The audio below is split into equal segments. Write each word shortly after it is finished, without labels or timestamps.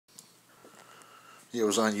It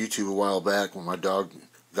was on YouTube a while back when my dog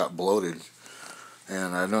got bloated,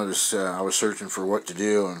 and I noticed I was searching for what to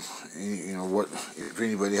do, and what if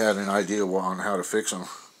anybody had an idea on how to fix them.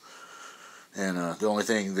 And the only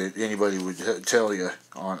thing that anybody would tell you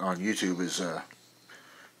on YouTube is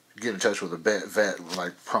get in touch with a vet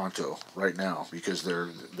like pronto right now, because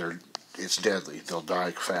it's deadly. They'll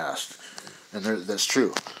die fast, and that's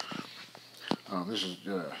true. This is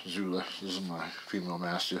Zula. This is my female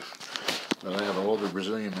mastiff. But I have an older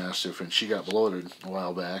Brazilian mastiff, and she got bloated a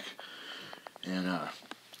while back, and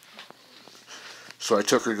so I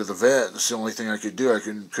took her to the vet. That's the only thing I could do. I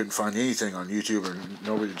couldn't find anything on YouTube, or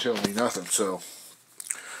nobody to tell me nothing. So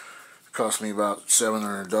it cost me about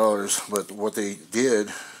 $700. But what they did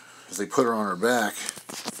is they put her on her back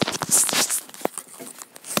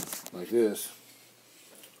like this,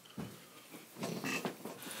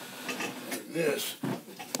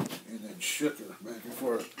 and then shook her back and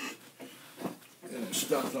forth, and it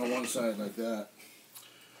stuck on one side like that.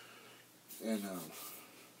 And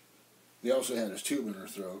they also had his tube in her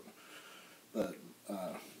throat, but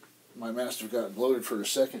my mastiff got bloated for a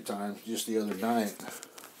second time just the other night,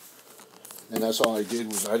 and that's all I did.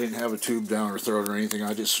 Was I didn't have a tube down her throat or anything.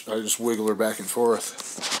 I just wiggle her back and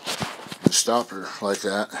forth and stop her like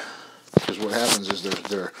that. Because what happens is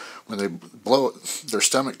when they bloat, their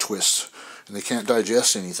stomach twists and they can't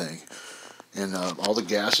digest anything, and all the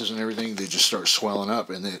gases and everything, they just start swelling up,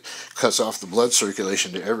 and it cuts off the blood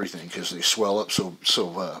circulation to everything because they swell up so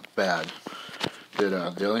bad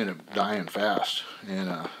that they'll end up dying fast. And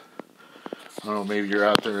I don't know, maybe you're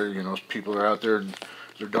out there, people are out there,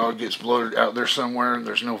 their dog gets bloated out there somewhere, and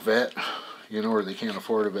there's no vet, or they can't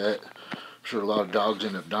afford a vet. I'm sure a lot of dogs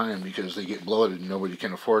end up dying because they get bloated and nobody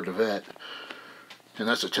can afford the vet, and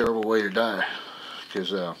that's a terrible way to die.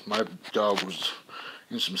 Because my dog was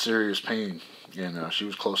in some serious pain, and she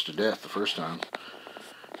was close to death the first time.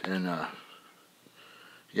 And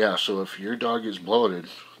yeah, so if your dog gets bloated,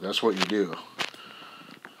 that's what you do.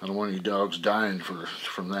 I don't want any dogs dying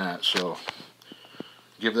from that, so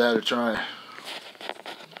give that a try.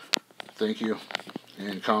 Thank you,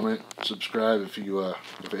 and comment, subscribe if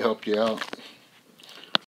it helped you out.